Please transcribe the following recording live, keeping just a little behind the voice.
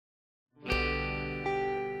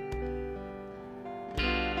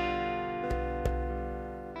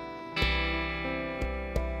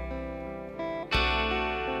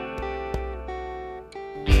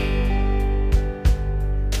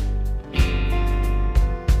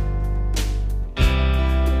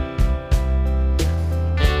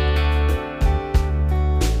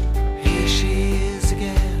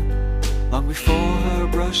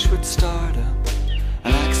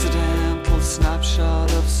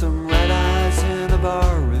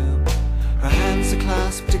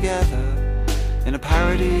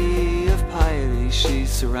parody of piety. She's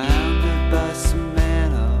surrounded by some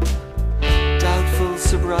men of doubtful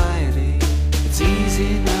sobriety. It's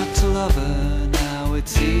easy not to love her now,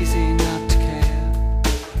 it's easy not to care.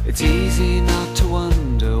 It's easy not to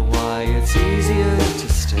wonder why it's easier to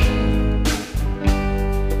stare.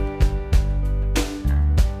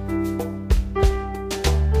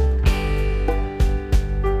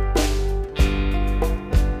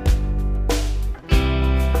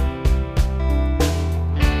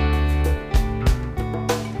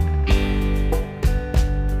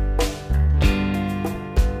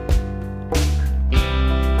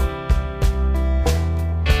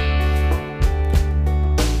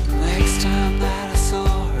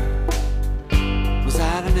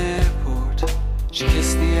 She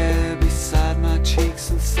kissed the air beside my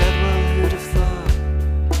cheeks and said, well, who'd have thought?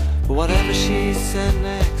 But whatever she said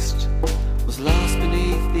next,